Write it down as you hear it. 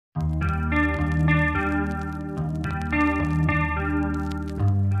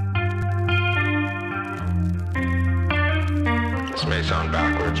may sound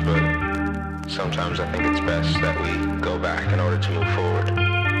backwards, but sometimes I think it's best that we go back in order to move forward.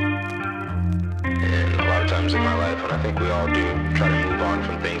 And a lot of times in my life, and I think we all do, try to move on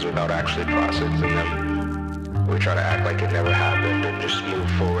from things without actually processing them. We try to act like it never happened and just move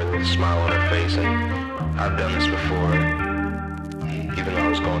forward with a smile on our face. And I've done this before. Even though I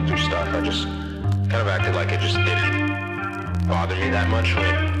was going through stuff, I just kind of acted like it just didn't bother me that much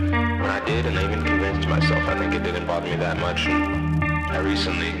when I did, and I even convinced myself I think it didn't bother me that much. And I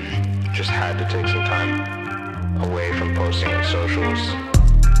recently just had to take some time away from posting on socials.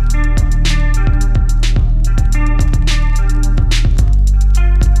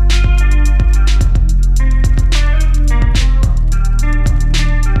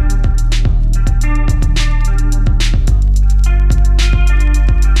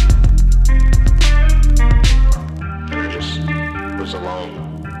 Alone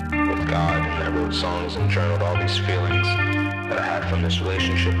with God, and I wrote songs and journaled all these feelings that I had from this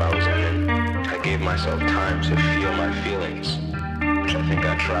relationship I was in, and I gave myself time to feel my feelings, which I think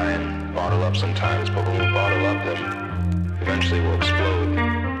I try and bottle up sometimes, but when we bottle up them, eventually we'll explode,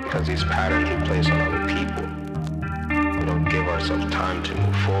 because these patterns we place on other people. We don't give ourselves time to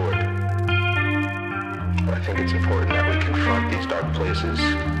move forward. But I think it's important that we confront these dark places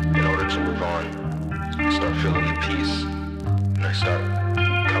in order to move on, start feeling the peace. And I start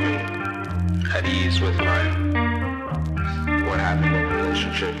coming at ease with what happened in the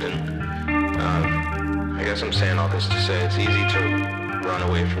relationship. And I guess I'm saying all this to say it's easy to run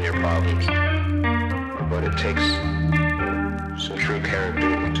away from your problems, but it takes some true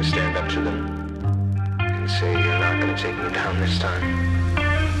character to stand up to them and say, you're not going to take me down this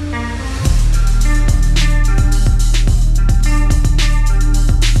time.